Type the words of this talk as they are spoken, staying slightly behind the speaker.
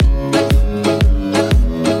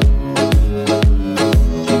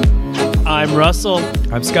I'm Russell.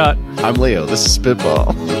 I'm Scott. I'm Leo. This is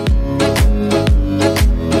Spitball.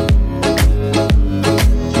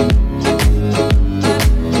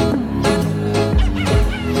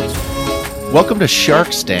 Welcome to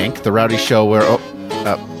Shark Stank, the rowdy show where...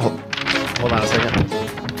 hold on a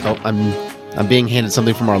second. I'm being handed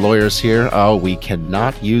something from our lawyers here. Oh, we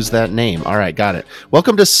cannot use that name. All right, got it.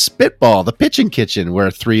 Welcome to Spitball, the pitching kitchen,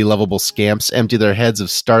 where three lovable scamps empty their heads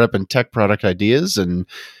of startup and tech product ideas and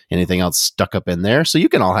anything else stuck up in there, so you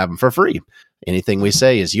can all have them for free. Anything we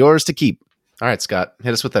say is yours to keep. All right, Scott,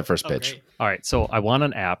 hit us with that first pitch. Great. All right, so I want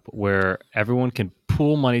an app where everyone can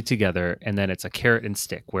pool money together, and then it's a carrot and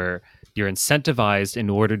stick where you're incentivized in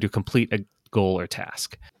order to complete a goal or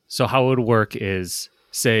task. So how it would work is,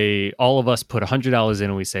 say all of us put $100 in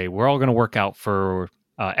and we say we're all going to work out for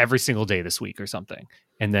every single day this week or something.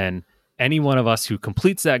 And then any one of us who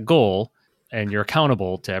completes that goal, and you're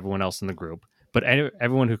accountable to everyone else in the group, but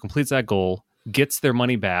everyone who completes that goal gets their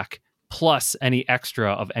money back plus any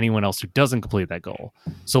extra of anyone else who doesn't complete that goal.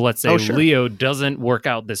 So let's say Leo doesn't work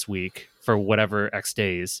out this week for whatever X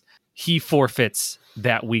days. He forfeits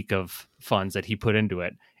that week of funds that he put into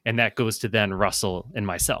it. And that goes to then Russell and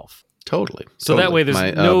myself. Totally. So that way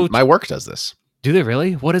there's my work does this. Do they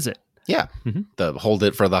really? What is it? Yeah. The hold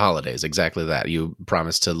it for the holidays. Exactly that. You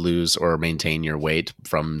promise to lose or maintain your weight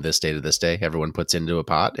from this day to this day. Everyone puts into a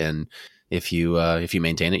pot, and if you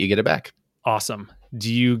maintain it, you get it back. Awesome.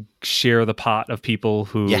 Do you share the pot of people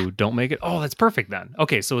who don't make it? Oh, that's perfect then.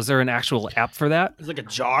 Okay, so is there an actual app for that? It's like a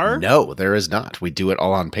jar? No, there is not. We do it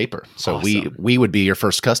all on paper. So Awesome. we would be your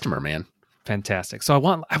first customer, man. Fantastic. So I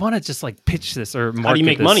want to just like pitch this or market How do you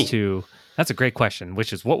make this money? to. That's a great question,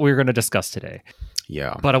 which is what we're going to discuss today.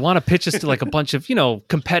 Yeah. But I want to pitch this to like a bunch of,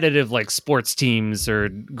 competitive like sports teams or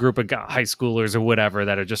group of high schoolers or whatever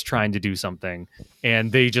that are just trying to do something,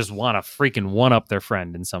 and they just want to freaking one up their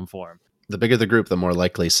friend in some form. The bigger the group, the more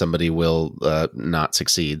likely somebody will not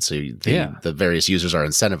succeed. So the various users are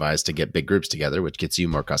incentivized to get big groups together, which gets you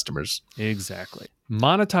more customers. Exactly.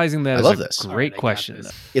 Monetizing that I is love a this. great All right, question.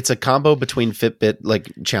 It's a combo between Fitbit like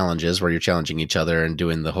challenges where you're challenging each other and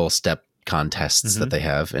doing the whole step contests that they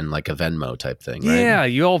have in like a Venmo type thing, right? Yeah,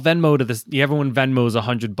 you all Venmo to this. Everyone Venmos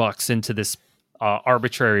 $100 into this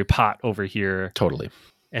arbitrary pot over here, Totally.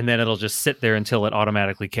 and then it'll just sit there until it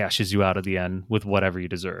automatically cashes you out at the end with whatever you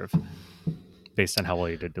deserve, based on how well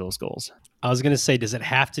you did those goals. I was going to say, does it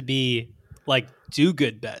have to be like do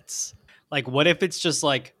good bets? Like, what if it's just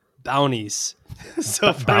like bounties?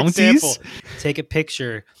 So, for Bounties? example, take a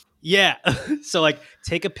picture. Yeah. So, like,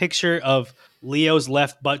 take a picture of Leo's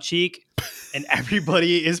left butt cheek, and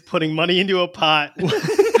everybody is putting money into a pot.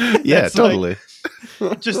 Yeah, That's totally.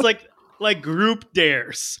 Just like group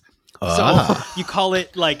dares. Ah. So you call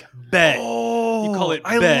it like bet. Oh, You call it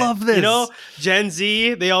I bet. love this. You know, Gen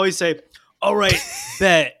Z, they always say, all right,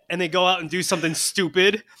 bet. And they go out and do something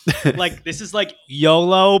stupid. Like, this is like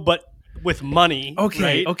YOLO, but with money. Okay,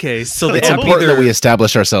 right? okay. So It's the app important either, that we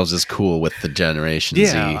establish ourselves as cool with the Generation Z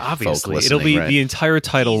yeah, folk obviously, listening, it'll be right? the entire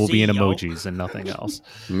title will be in Easy, yo. emojis and nothing else.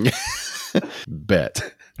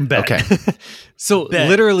 Bet. Bet. Okay. So Bet.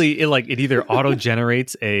 literally, it either auto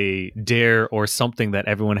generates a dare or something that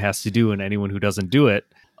everyone has to do, and anyone who doesn't do it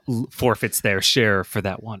forfeits their share for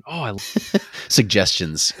that one. Oh,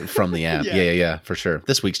 Suggestions from the app. Yeah. Yeah, for sure.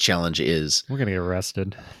 This week's challenge is we're gonna get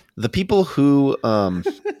arrested. the people who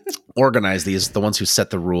organize these, the ones who set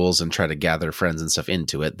the rules and try to gather friends and stuff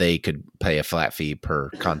into it, they could pay a flat fee per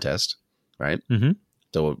contest, right? Mhm.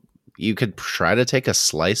 So you could try to take a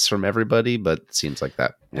slice from everybody, but it seems like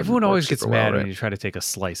that wouldn't Everyone work always gets super mad well, when right? you try to take a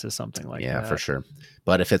slice of something like that. Yeah, for sure.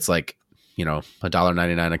 But if it's like,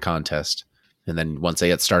 $1.99 a contest, and then once they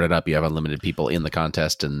get started up, you have unlimited people in the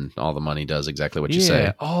contest, and all the money does exactly what you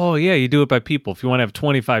say. Oh, yeah. You do it by people. If you want to have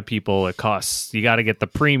 25 people, it costs. You got to get the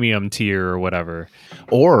premium tier or whatever.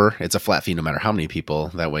 Or it's a flat fee no matter how many people.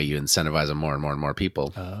 That way you incentivize them more and more and more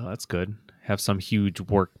people. That's good. Have some huge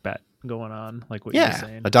work bet going on, like what you're Yeah,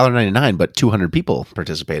 saying. $1.99, but 200 people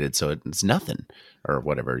participated, so it's nothing, or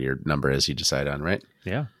whatever your number is you decide on, right?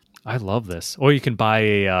 Yeah. I love this. Or you can buy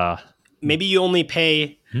a. Maybe you only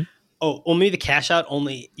pay. Maybe the cash out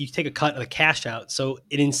only, you take a cut of the cash out. So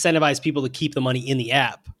it incentivizes people to keep the money in the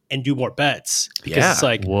app and do more bets. Because Yeah. it's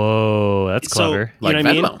like, Whoa, that's So- clever. You know what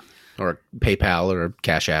I mean? Venmo or PayPal or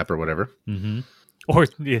Cash App or whatever. Or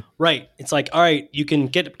yeah, right. It's like, all right, you can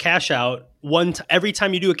get cash out every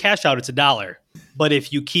time you do a cash out, it's $1. But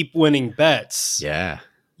if you keep winning bets, Yeah.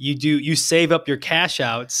 you save up your cash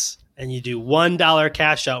outs and you do $1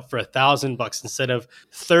 cash out for $1,000 instead of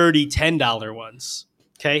 30 $10 ones.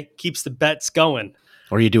 Okay, keeps the bets going.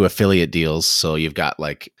 Or you do affiliate deals. So you've got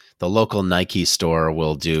like the local Nike store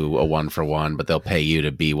will do a 1-for-1, but they'll pay you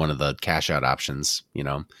to be one of the cash out options. You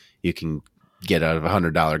know, you can get a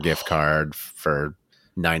 $100 gift card for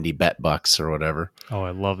 90 bet bucks or whatever. Oh,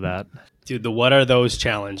 I love that. Dude, the what are those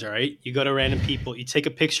challenge, all right? You go to random people, you take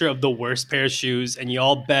a picture of the worst pair of shoes, and you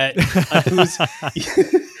all bet on who's...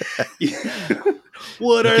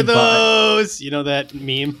 What are those? You know that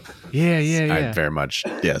meme? Yeah. I very much,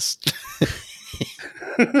 yes.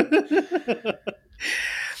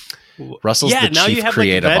 Russell's the chief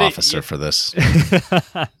creative officer for this.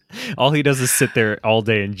 All he does is sit there all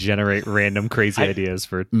day and generate random crazy ideas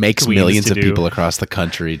for makes millions of people across the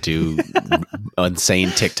country do insane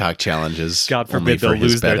TikTok challenges. God forbid they'll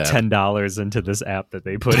lose their $10 into this app that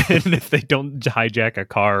they put in if they don't hijack a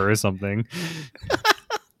car or something.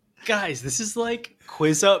 Guys, this is like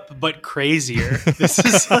Quiz Up, but crazier. This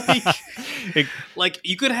is like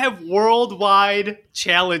you could have worldwide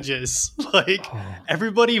challenges. Like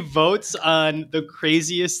everybody votes on the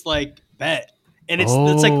craziest like bet, and it's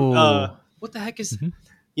like what the heck is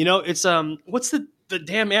you know? It's what's the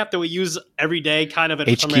damn app that we use every day, kind of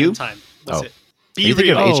at some random time? What's it? Be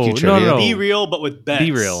Real. No. Be Real, but with bets.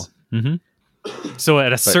 Be Real. Mm-hmm. So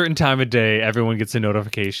at a certain time of day, everyone gets a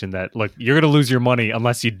notification that, look, you're going to lose your money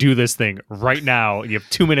unless you do this thing right now. You have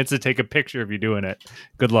 2 minutes to take a picture of you doing it.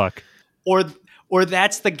 Good luck. Or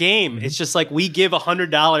that's the game. It's just like we give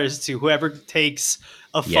 $100 to whoever takes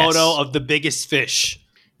a photo of the biggest fish.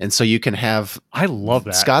 And so you can have... I love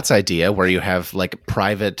that. Scott's idea where you have like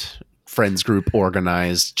private friends group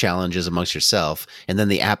organized challenges amongst yourself, and then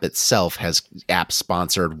the app itself has app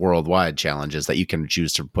sponsored worldwide challenges that you can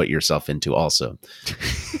choose to put yourself into also.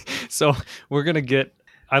 So we're gonna get,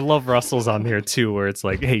 I love Russell's on here too, where it's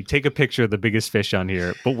like, hey, take a picture of the biggest fish on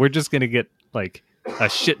here, but we're just gonna get like a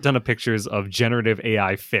shit ton of pictures of generative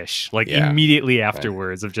AI fish, like immediately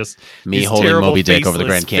afterwards, of just me holding Moby Dick over the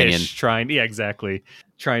Grand Canyon, trying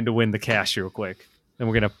to win the cash real quick. And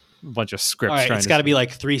we're gonna a bunch of scripts. All right, it's got to be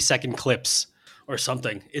like 3-second clips or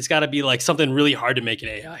something. It's got to be like something really hard to make an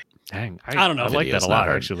AI. Dang, I don't know. I like that a lot,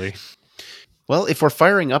 actually. Well, if we're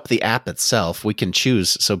firing up the app itself, we can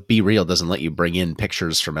choose. So Be Real doesn't let you bring in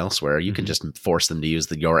pictures from elsewhere. You can just force them to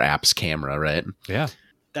use your app's camera, right? Yeah.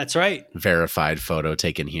 That's right. Verified photo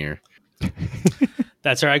taken here.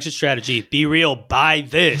 That's our exit strategy. Be Real, buy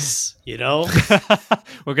this, you know?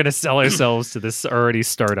 We're going to sell ourselves to this already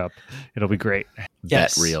startup. It'll be great.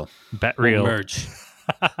 Yes. Bet Real. We'll merge.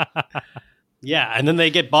 Yeah, and then they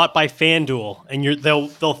get bought by FanDuel, and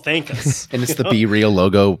they'll thank us. And it's the Be Real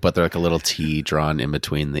logo, but they're like a little T drawn in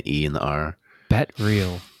between the E and the R. Bet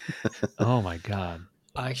Real. Oh my God.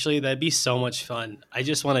 Actually, that'd be so much fun. I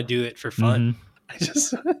just want to do it for fun.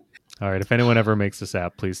 All right, if anyone ever makes this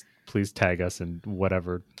app, please tag us in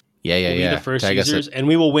whatever. We'll be the first users, and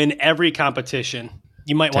we will win every competition.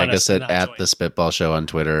 You might want to tag us at the Spitball Show on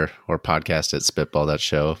Twitter, or podcast at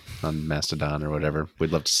spitball.show on Mastodon or whatever.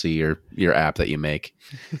 We'd love to see your app that you make.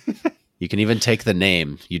 You can even take the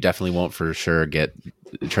name. You definitely won't for sure get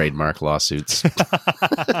trademark lawsuits.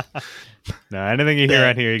 No, anything you hear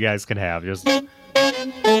on here, you guys can have. Just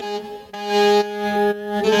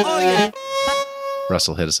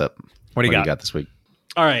Russell, hit us up. What do you got this week?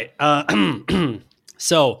 All right.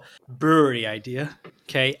 So brewery idea.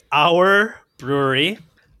 Okay, our brewery.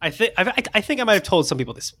 I think I might have told some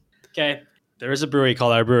people this. Okay, there is a brewery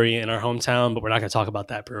called Our Brewery in our hometown, but we're not going to talk about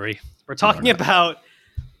that brewery. We're talking about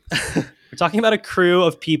a crew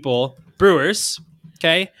of people, brewers.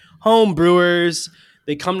 Okay, home brewers.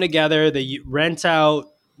 They come together. They rent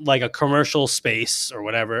out like a commercial space or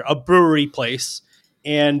whatever, a brewery place,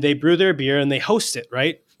 and they brew their beer and they host it,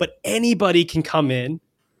 right? But anybody can come in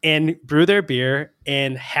and brew their beer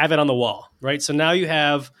and have it on the wall, right? So now you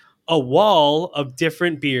have a wall of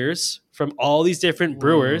different beers from all these different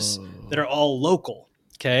brewers that are all local,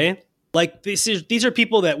 okay? Like these are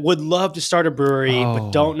people that would love to start a brewery but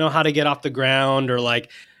don't know how to get off the ground, or like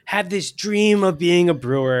have this dream of being a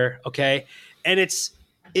brewer, okay? And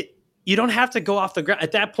you don't have to go off the ground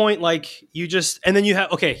at that point. Like and then you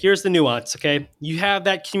have, okay, here's the nuance. Okay. You have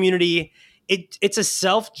that community. It's a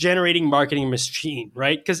self-generating marketing machine,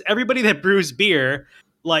 right? Because everybody that brews beer,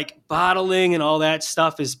 like bottling and all that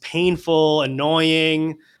stuff is painful,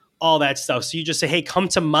 annoying, all that stuff. So you just say, hey, come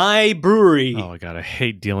to my brewery. Oh my God, I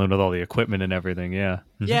hate dealing with all the equipment and everything. Yeah.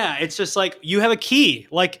 Yeah. It's just like, you have a key.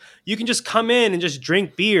 Like you can just come in and just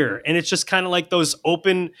drink beer. And it's just kind of like those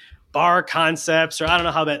open bar concepts, or I don't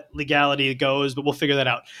know how that legality goes, but we'll figure that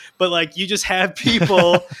out. But like, you just have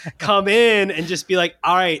people come in and just be like,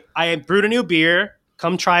 all right, I brewed a new beer.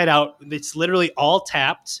 Come try it out. It's literally all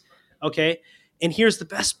tapped. Okay. And here's the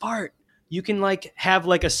best part. you can like have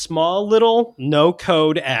like a small little no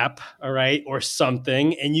code app, all right, or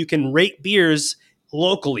something, and you can rate beers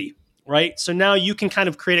locally, right? So now you can kind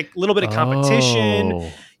of create a little bit of competition.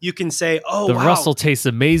 Oh. You can say, oh, The wow. Russell tastes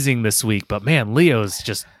amazing this week, but man, Leo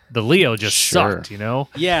just Sure. sucked, you know?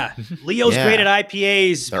 Yeah. Leo's Yeah. great at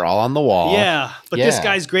IPAs. They're all on the wall. Yeah. But this Yeah.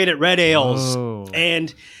 guy's great at red ales. Oh.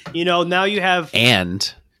 And, now you have.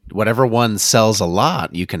 And whatever one sells a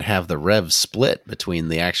lot, you can have the rev split between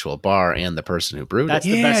the actual bar and the person who brewed That's it.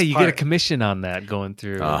 the Yeah, best you part. get a commission on that going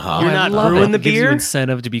through. Uh-huh. You're I not love brewing it. the It gives you beer?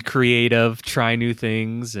 incentive to be creative, try new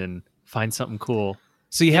things, and find something cool.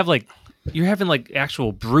 So you have you're having like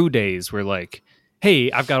actual brew days where like,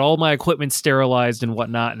 hey, I've got all my equipment sterilized and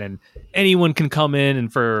whatnot, and then anyone can come in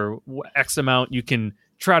and for X amount you can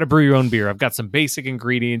try to brew your own beer. I've got some basic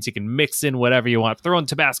ingredients. You can mix in whatever you want. Throw in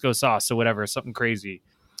Tabasco sauce or whatever, something crazy.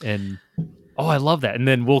 And I love that. And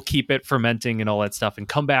then we'll keep it fermenting and all that stuff and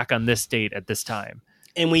come back on this date at this time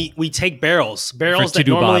And we take barrels to that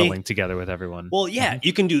do normally. bottling together with everyone. Well, yeah,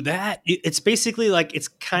 you can do that. It's basically like it's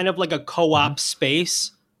kind of like a co-op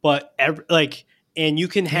space, but and you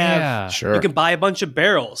can have Yeah. Sure. you can buy a bunch of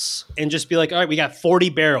barrels and just be like, all right, we got 40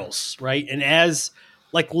 barrels, right? And as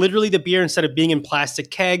like literally the beer, instead of being in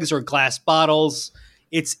plastic kegs or glass bottles,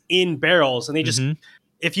 it's in barrels, and they just Mhm.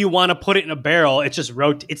 if you want to put it in a barrel, it just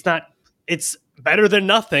it's better than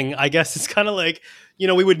nothing. I guess it's kind of like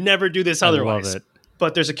we would never do this otherwise. I love it.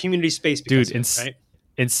 But there's a community space because Dude, of it, right?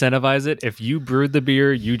 Incentivize it. If you brewed the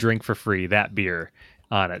beer, you drink for free that beer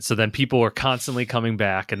on it. So then people are constantly coming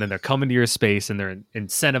back, and then they're coming to your space, and they're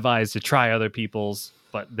incentivized to try other people's,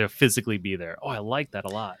 but they'll physically be there. Oh, I like that a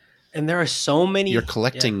lot. And there are so many. You're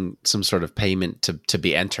collecting some sort of payment to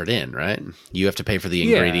be entered in, right? You have to pay for the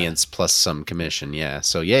Yeah. ingredients plus some commission. Yeah.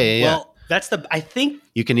 So yeah. Well, that's I think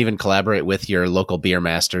You can even collaborate with your local beer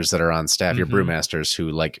masters that are on staff, your Mhm. brewmasters who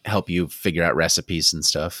like help you figure out recipes and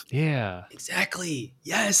stuff. Yeah. exactly.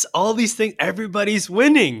 Yes, all these things. Everybody's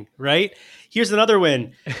winning, right? Here's another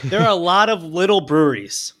win. There are a lot of little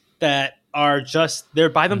breweries that are they're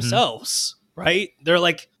by themselves, right? They're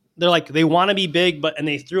like they want to be big, and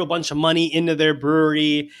they threw a bunch of money into their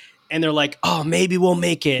brewery, and they're like, oh, maybe we'll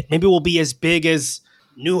make it. Maybe we'll be as big as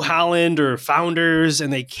New Holland or Founders,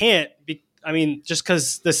 and they can't. Just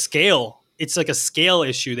because the scale, it's like a scale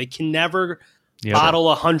issue. They can never Yep. bottle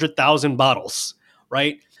 100,000 bottles,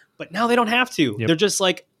 right? But now they don't have to. Yep. They're just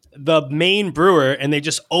like the main brewer, and they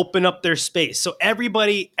just open up their space. So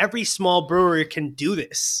every small brewer can do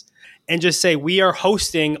this and just say, we are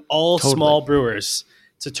hosting all Totally. small brewers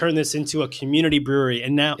to turn this into a community brewery.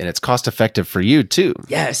 And now, And it's cost effective for you too.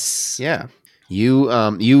 yes. Yeah. You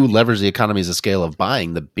leverage the economies of scale of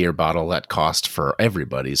buying the beer bottle at cost for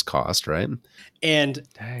everybody's cost, right? And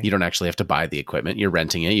Dang. You don't actually have to buy the equipment. You're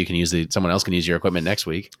renting it. You can use someone else can use your equipment next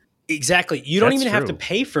week. exactly. You don't That's even have to true.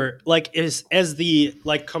 pay for as the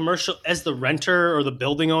commercial, as the renter or the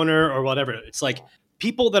building owner or whatever. It's like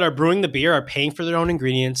people that are brewing the beer are paying for their own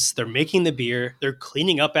ingredients. They're making the beer. They're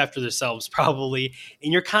cleaning up after themselves probably.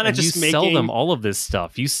 And you're kind of And just you making sell them all of this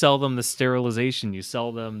stuff. You sell them the sterilization. You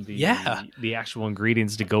sell them Yeah. the actual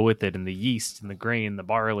ingredients to go with it, and the yeast and the grain, the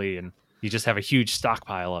barley, and you just have a huge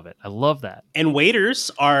stockpile of it. I love that. and waiters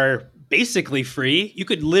are basically free. You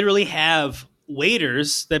could literally have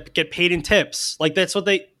waiters that get paid in tips. Like that's what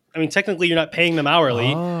technically you're not paying them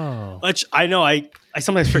hourly, Oh. which I know I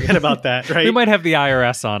sometimes forget about that, right? We might have the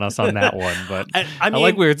IRS on us on that one, but I I mean,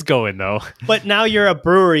 like where it's going though. but now you're a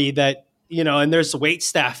brewery that, and there's wait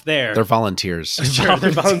staff there. They're volunteers. Sure,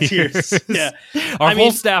 they're volunteers. Yeah. Our I whole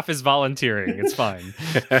mean- staff is volunteering. It's fine.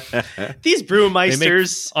 These They make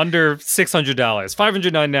brewmeisters. under $600,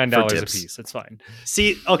 $599 For a tips. piece. It's fine.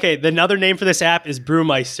 See, okay, the another name for this app is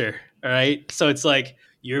Brewmeister. All right. So it's like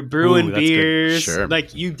you're brewing Ooh, that's good. beers. Sure.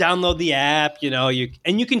 Like you download the app,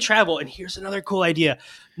 you can travel. And here's another cool idea.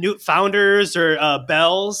 New Founders or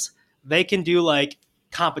Bells, they can do like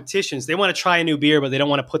competitions. They want to try a new beer, but they don't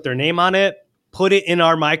want to put their name on it. Put it in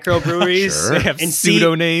our microbreweries Sure. They have and see.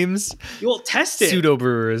 pseudo names, You'll test it. pseudo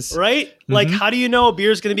brewers. Right? Like, Mhm. how do you know a beer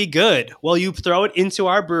is going to be good? Well, you throw it into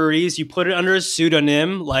our breweries, you put it under a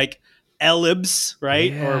pseudonym like Elibs,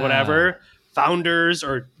 right? Or Yeah. whatever. Founders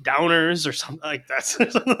or Downers or something like that.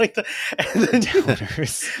 Something like that. And then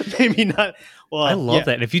Downers. maybe not. Well, I love yeah.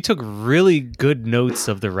 that. And if you took really good notes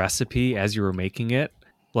of the recipe as you were making it,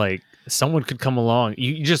 like someone could come along.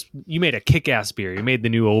 You made a kick-ass beer. You made the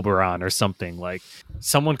new Oberon or something. Like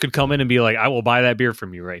someone could come in and be like, I will buy that beer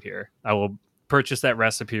from you right here. I will purchase that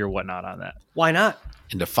recipe or whatnot on that. Why not?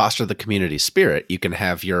 And to foster the community spirit, you can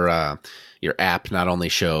have your app not only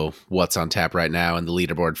show what's on tap right now and the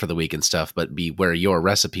leaderboard for the week and stuff, but be where your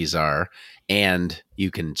recipes are and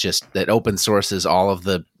you can just that open sources all of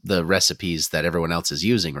the recipes that everyone else is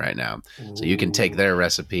using right now. So you can take their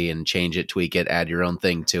recipe and change it, tweak it, add your own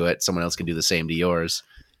thing to it. Someone else can do the same to yours.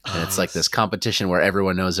 And it's like this competition where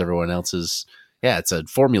everyone knows everyone else's. Yeah, it's a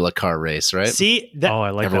formula car race, right? See, I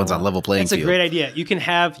like everyone's that on one. level playing that's a field. great idea. You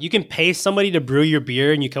can pay somebody to brew your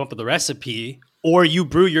beer and you come up with a recipe, or you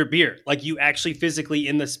brew your beer. Like you actually physically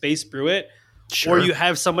in the space brew it, Sure. or you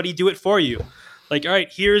have somebody do it for you. Like, all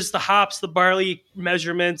right, here's the hops, the barley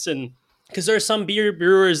measurements, and because there are some beer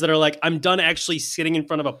brewers that are like, I'm done actually sitting in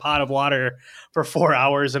front of a pot of water for 4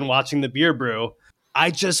 hours and watching the beer brew. I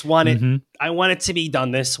just want it. Mhm. I want it to be done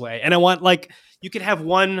this way, and I want like you could have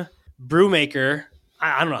one brew maker.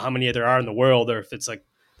 I don't know how many there are in the world, or if it's like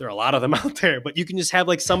there are a lot of them out there. But you can just have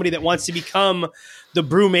like somebody that wants to become the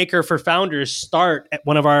brew maker for founders start at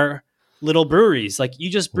one of our little breweries. Like you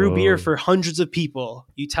just brew beer for hundreds of people.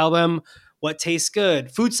 You tell them what tastes good.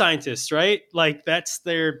 Food scientists, right? Like that's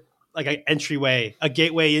their like an entryway, a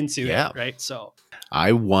gateway into it, right? So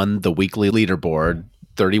I won the weekly leaderboard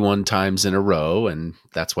 31 times in a row, and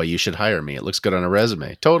that's why you should hire me. It looks good on a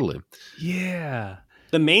resume. Totally. Yeah.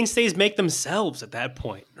 the mainstays make themselves at that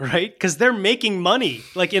point, right? Because they're making money.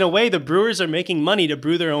 Like in a way, the brewers are making money to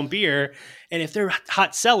brew their own beer. And if they're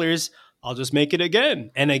hot sellers, I'll just make it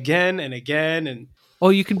again and again and again. And oh,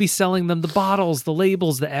 you can be selling them the bottles, the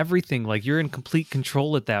labels, the everything. Like you're in complete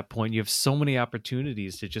control at that point. You have so many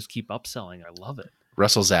opportunities to just keep upselling. I love it.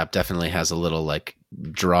 Russell's app definitely has a little like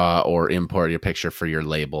draw or import your picture for your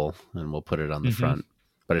label, and we'll put it on the front.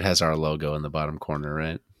 But it has our logo in the bottom corner,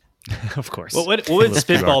 right? Of course. what would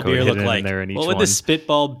Spitball QR code beer look hidden in like? there in each What would one. the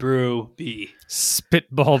Spitball brew be?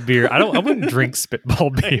 Spitball beer. I wouldn't drink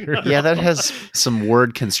Spitball beer. Yeah, that has some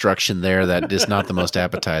word construction there that is not the most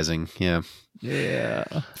appetizing. Yeah. Yeah.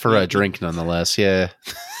 For a drink, nonetheless. Yeah.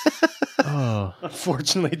 Oh.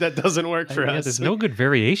 Unfortunately, that doesn't work for Yeah, us. there's no good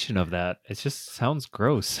variation of that. It just sounds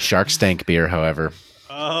gross. Shark Stank beer, however.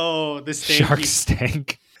 Oh, this Shark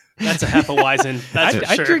Stank. That's a Hefeweizen. That's for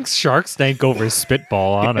I sure. drink Shark Stank over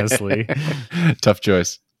Spitball, honestly. Tough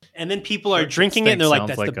choice. And then people are Shark drinking it and they're Stank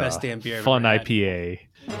like, sounds that's the like best a damn beer I've fun ever had.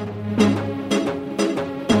 IPA.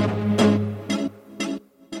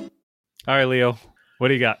 All right, Leo. What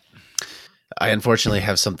do you got? I unfortunately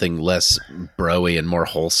have something less broy and more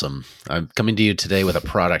wholesome. I'm coming to you today with a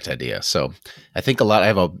product idea. So I think a lot. I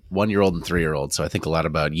have a 1-year-old and 3-year-old, so I think a lot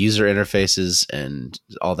about user interfaces and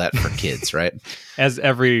all that for kids, right? As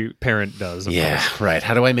every parent does. Of Yeah, course. right.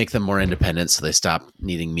 How do I make them more independent so they stop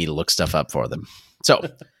needing me to look stuff up for them? So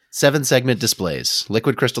 7-segment displays,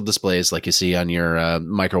 liquid crystal displays like you see on your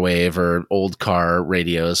microwave or old car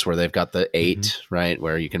radios where they've got the 8, right?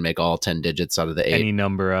 Where you can make all 10 digits out of the 8. Any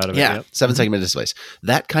number out of it. Yeah, Yep. 7-segment displays.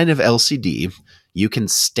 That kind of LCD you can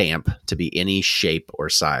stamp to be any shape or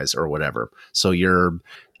size or whatever. So your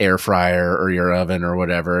air fryer or your oven or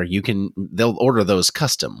whatever, they'll order those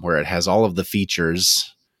custom where it has all of the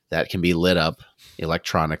features that can be lit up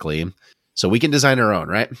electronically. So we can design our own,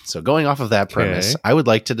 right? So going off of that premise, Okay. I would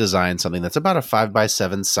like to design something that's about a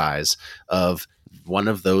 5x7 size of one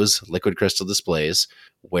of those liquid crystal displays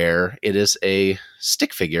where it is a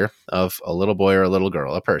stick figure of a little boy or a little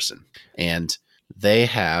girl, a person. And they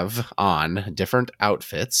have on different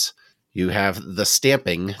outfits. You have the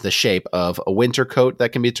stamping, the shape of a winter coat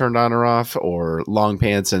that can be turned on or off, or long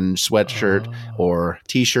pants and sweatshirt, or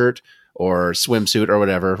t-shirt, or swimsuit, or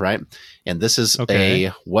whatever, right? And this is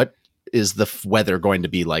Okay. what is the weather going to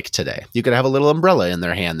be like today? You could have a little umbrella in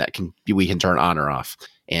their hand that we can turn on or off.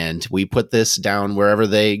 And we put this down wherever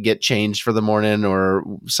they get changed for the morning or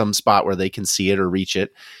some spot where they can see it or reach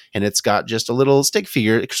it. And it's got just a little stick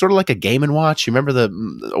figure, sort of like a Game & Watch. You remember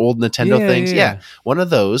the old Nintendo things? Yeah. One of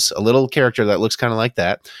those, a little character that looks kind of like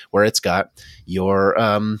that, where it's got your,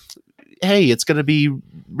 hey, it's going to be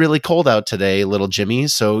really cold out today, little Jimmy.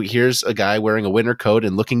 So here's a guy wearing a winter coat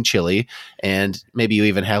and looking chilly. And maybe you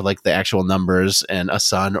even have like the actual numbers and a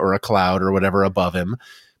sun or a cloud or whatever above him.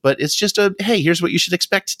 But it's just hey, here's what you should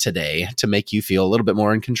expect today to make you feel a little bit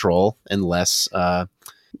more in control and less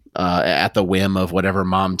at the whim of whatever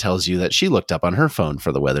mom tells you that she looked up on her phone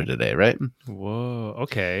for the weather today, right? Whoa.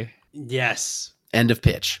 Okay. Yes. End of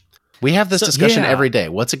pitch. We have this discussion yeah. every day.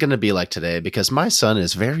 What's it going to be like today? Because my son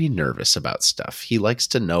is very nervous about stuff. He likes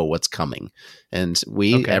to know what's coming. And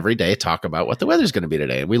we every day talk about what the weather's going to be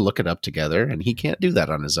today. And we look it up together, and he can't do that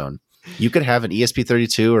on his own. You could have an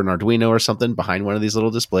ESP32 or an Arduino or something behind one of these little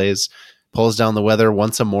displays, pulls down the weather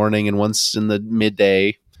once a morning and once in the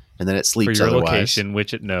midday, and then it sleeps For your otherwise. location,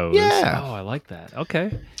 which it knows. Yeah. Oh, I like that.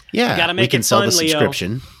 Okay. Yeah. You gotta make we can it sell fun, the Leo.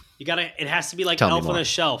 subscription. It has to be like Tell me Elf on more. a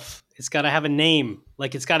Shelf. It's got to have a name.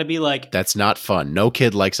 Like it's got to be like That's not fun. No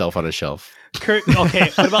kid likes Elf on a Shelf. Kurt. Okay,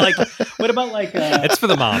 what about like It's for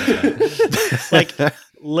the moms. Man. like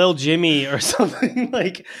Lil Jimmy or something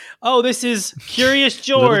like, oh, this is Curious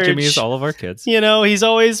George. Little Jimmy is all of our kids. You know, he's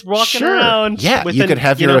always walking around. Yeah, with you could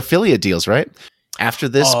have your know, affiliate deals, right? After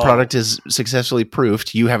this Oh. product is successfully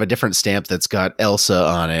proofed, you have a different stamp that's got Elsa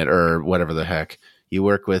on it or whatever the heck. You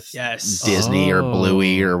work with Yes. Disney or Oh.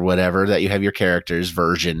 Bluey or whatever that you have your character's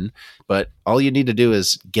version. But all you need to do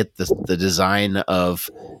is get the design of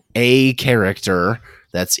a character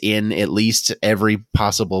that's in at least every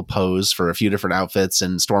possible pose for a few different outfits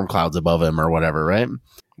and storm clouds above him or whatever, right? I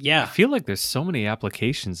Yeah. feel like there's so many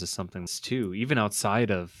applications of something too, even outside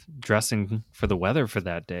of dressing for the weather for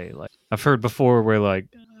that day. Like I've heard before where like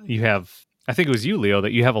you have, I think it was you, Leo,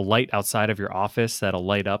 that you have a light outside of your office that'll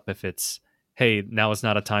light up if it's, hey, now is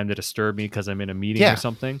not a time to disturb me because I'm in a meeting Yeah. or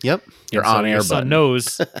something. Yep. Your And so on air your son button.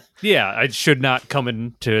 knows, yeah, I should not come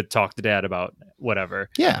in to talk to dad about whatever.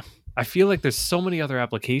 Yeah. I feel like there's so many other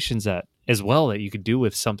applications that as well that you could do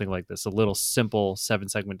with something like this, a little simple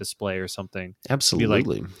 7-segment display or something.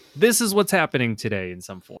 Absolutely. This is what's happening today in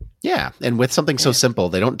some form. Yeah, and with something so simple,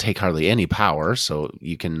 they don't take hardly any power, so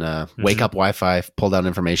you can wake up Wi-Fi, pull down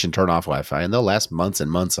information, turn off Wi-Fi, and they'll last months and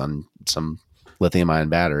months on some lithium-ion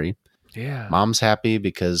battery. Yeah. Mom's happy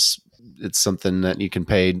because it's something that you can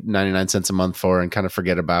pay 99 cents a month for and kind of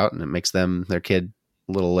forget about, and it makes their kid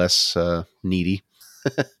a little less needy.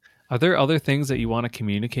 Are there other things that you want to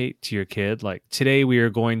communicate to your kid? Like today we are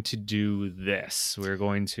going to do this. We're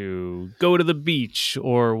going to go to the beach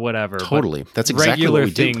or whatever. But Totally. That's exactly regular what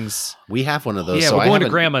we do. things. We have one of those. Yeah, so we're I going to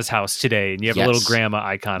haven't- grandma's house today and you have a little Yes. grandma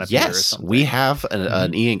icon up here or Yes, something. we have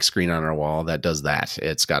an e-ink screen on our wall that does that.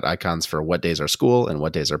 It's got icons for what days are school and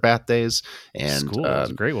what days are bath days. And School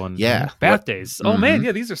is a great one. yeah. Bath What- days. Oh man, Mhm.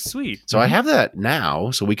 yeah, these are sweet. So I have that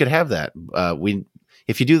now, so we could have that.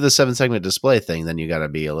 If you do the 7-segment display thing, then you got to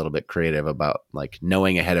be a little bit creative about like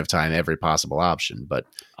knowing ahead of time every possible option. But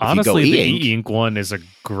Honestly, if you go the e-ink, e-ink one is a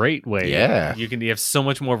great way. Yeah. You have so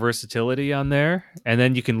much more versatility on there. And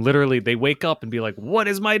then you can literally, they wake up and be like, what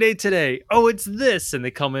is my day today? Oh, it's this. And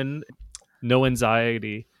they come in, no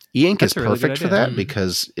anxiety. e-ink is That's a really good perfect for idea. that Mm.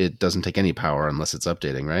 because it doesn't take any power unless it's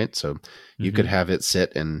updating, right? So you Mhm. could have it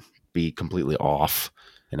sit and be completely off,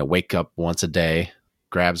 and it wake up once a day,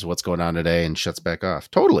 grabs what's going on today, and shuts back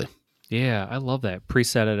off. Totally. Yeah, I love that.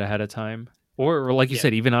 Preset it ahead of time. Or like you Yeah.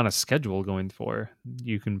 said, even on a schedule going for,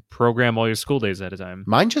 you can program all your school days at a time.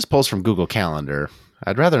 Mine just pulls from Google Calendar.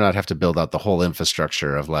 I'd rather not have to build out the whole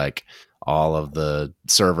infrastructure of like all of the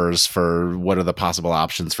servers for what are the possible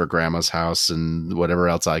options for grandma's house and whatever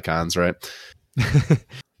else icons, right?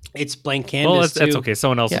 It's blank canvas. Well, that's too. okay.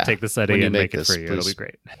 Someone else Yeah. will take the When setting you and make make it this, for you. It'll please. be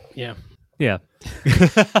great. Yeah. Yeah.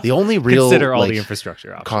 The only real Consider all like, the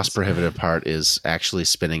infrastructure options. cost prohibitive part is actually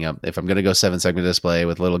spinning up. If I'm going to go 7-segment display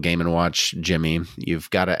with little Game and Watch Jimmy, you've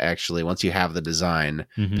got to actually, once you have the design,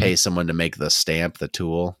 Mhm. pay someone to make the stamp, the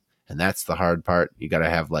tool. And that's the hard part. You got to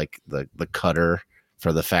have like the cutter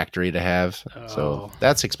for the factory to have. So Oh.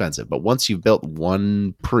 that's expensive. But once you've built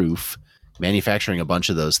one proof, manufacturing a bunch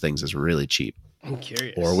of those things is really cheap. I'm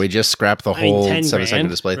curious. Or we just scrap the I mean, whole 10 7-segment grand,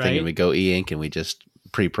 display thing right? and we go e-ink and we just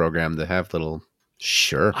pre-program to have little.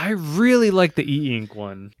 Sure. I really like the e-ink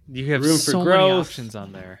one. You have Room for so many growth. options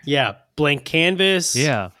on there. Yeah, blank canvas.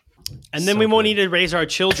 Yeah. And then So we won't good. need to raise our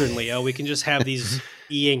children, Leo. We can just have these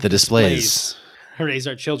e-ink The displays. Raise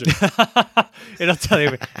our children. It'll tell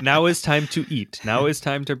you now is time to eat. Now is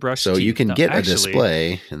time to brush So teeth. you can No, get actually, a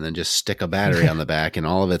display and then just stick a battery on the back and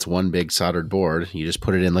all of it's one big soldered board. You just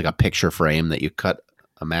put it in like a picture frame that you cut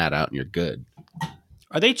a mat out and you're good.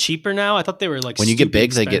 Are they cheaper now? I thought they were like When you get stupid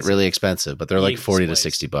big, they get expensive. really expensive, but they're like E-ink 40 to displays.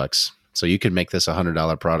 60 bucks. So you could make this a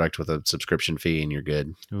 $100 product with a subscription fee and you're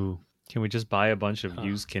good. Ooh. Can we just buy a bunch of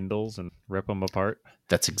used Kindles and rip them apart?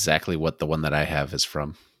 That's exactly what the one that I have is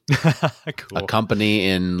from. Cool. A company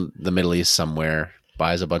in the Middle East somewhere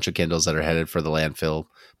buys a bunch of Kindles that are headed for the landfill,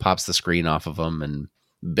 pops the screen off of them, and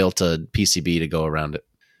built a PCB to go around it.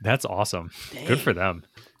 That's awesome. Good for them.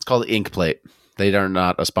 It's called Inkplate. They are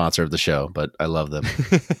not a sponsor of the show, but I love them.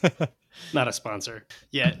 Not a sponsor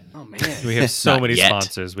yet. Oh man, We have so Not many yet.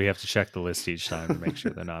 sponsors. We have to check the list each time to make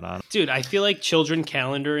sure they're not on. dude, I feel like children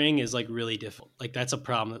calendaring is like really difficult. Like that's a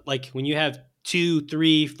problem. Like when you have 2,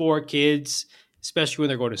 3, 4 kids, especially when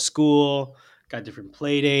they're going to school, got different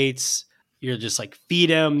play dates. You're just like feed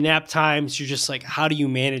them, nap times. You're just like, how do you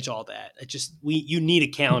manage all that? You need a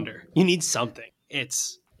calendar. You need something.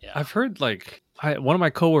 Yeah. I've heard like one of my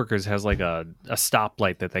coworkers has like a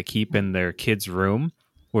stoplight that they keep in their kid's room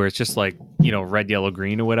where it's just like, red, yellow,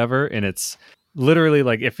 green or whatever. And it's literally,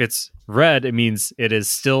 like, if it's red, it means it is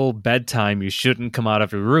still bedtime. You shouldn't come out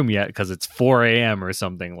of your room yet because it's 4 a.m. or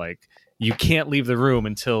something. Like, you can't leave the room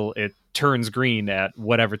until it turns green at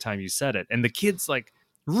whatever time you set it. And the kids, like,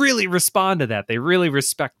 really respond to that. They really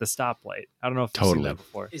respect the stoplight. I don't know if you've seen that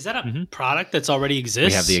before. Is that a product that's already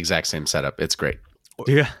exists? We have the exact same setup. It's great.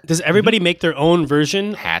 Yeah. Does everybody make their own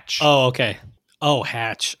version? Hatch. Oh, okay. Oh,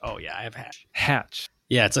 Hatch. Oh, yeah, I have Hatch. Hatch.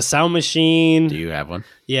 Yeah, it's a sound machine. Do you have one?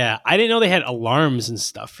 Yeah, I didn't know they had alarms and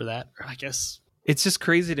stuff for that. I guess. It's just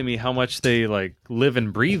crazy to me how much they like live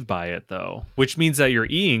and breathe by it, though, which means that your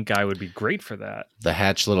e-ink guy would be great for that. The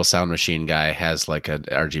Hatch little sound machine guy has like a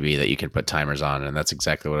RGB that you can put timers on, and that's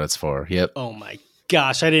exactly what it's for. Yep. Oh my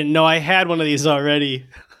gosh, I didn't know I had one of these already.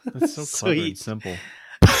 That's so clever and simple.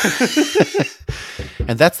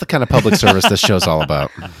 And that's the kind of public service this show's all about.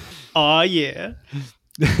 Oh yeah,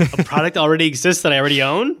 a product already exists that I already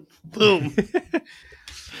own. Boom.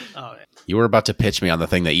 Oh, You were about to pitch me on the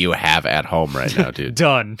thing that you have at home right now, dude.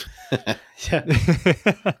 Done. yeah.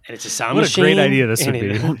 And it's a sound What machine. a great idea this would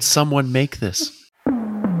and be. Won't someone make this?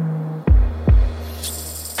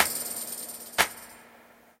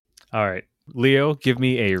 All right. Leo, give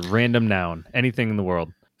me a random noun. Anything in the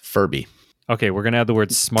world. Furby. Okay, we're going to add the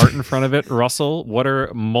word smart in front of it. Russell, what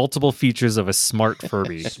are multiple features of a smart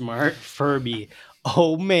Furby? Smart Furby.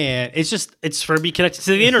 Oh man, it's Furby connected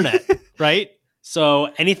to the internet, right?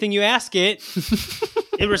 So anything you ask it,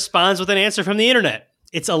 it responds with an answer from the internet.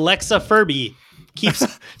 It's Alexa Furby. Keeps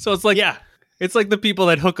So it's like, yeah. It's like the people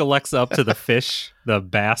that hook Alexa up to the fish, the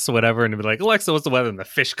bass, whatever, and be like, Alexa, what's the weather? And the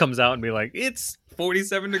fish comes out and be like, it's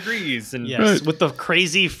 47 degrees. And Yes, with the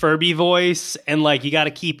crazy Furby voice, and like you got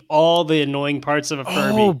to keep all the annoying parts of a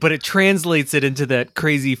Furby. Oh, but it translates it into that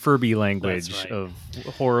crazy Furby language That's right. of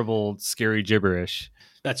horrible, scary gibberish.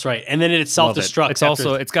 That's right. And then it Love it. self-destructs. It's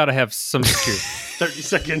also, it's got to have some security. 30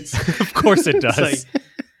 seconds. Of course it It's does.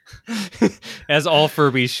 As all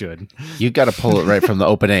Furbies should. You got to pull it right from the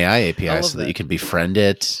OpenAI API love so that that. you can befriend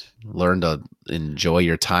it, learn to enjoy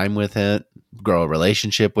your time with it, grow a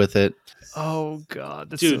relationship with it. Oh,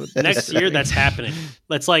 God. That's Dude, next year that's happening.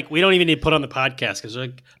 That's like, we don't even need to put on the podcast because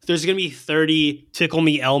like, there's going to be 30 Tickle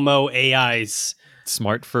Me Elmo AIs.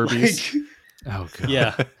 Smart Furbies. Like, Oh, God.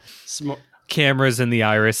 yeah. Cameras in the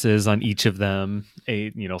irises on each of them.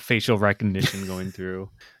 Facial recognition going through.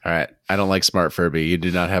 All right. I don't like Smart Furby. You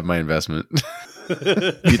do not have my investment.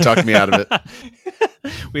 You talked me out of it.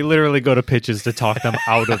 We literally go to pitches to talk them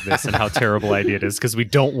out of this and how terrible idea it is because we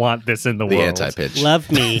don't want this in the The world. anti-pitch.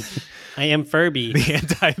 Love me. I am Furby. The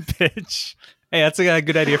anti-pitch. Hey, that's a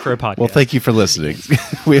good idea for a podcast. Well, thank you for listening.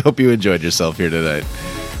 We hope you enjoyed yourself here tonight.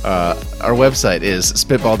 Our website is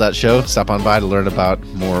spitball.show. Stop on by to learn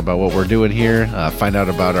more about what we're doing here. Find out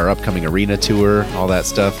about our upcoming arena tour, all that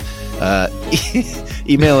stuff.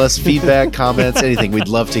 Email us feedback, comments, anything. We'd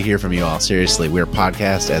love to hear from you all. Seriously, we're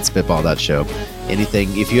podcast@spitball.show.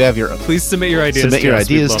 Anything, if you have your Please submit your ideas. submit your to us.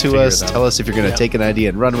 We'd ideas love to hear us. them. Tell us if you're going to take an idea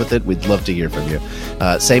and run with it. We'd love to hear from you.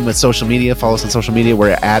 Same with social media. Follow us on social media. We're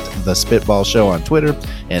at The Spitball Show on Twitter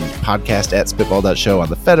and podcast@spitball.show on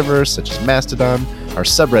the Fediverse, such as Mastodon. Our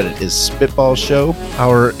subreddit is Spitball Show.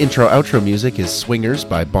 Our intro-outro music is Swingers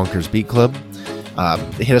by Bonkers Beat Club.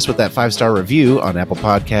 Hit us with that 5-star review on Apple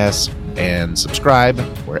Podcasts and subscribe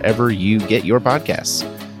wherever you get your podcasts.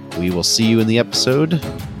 We will see you in the episode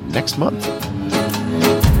next month.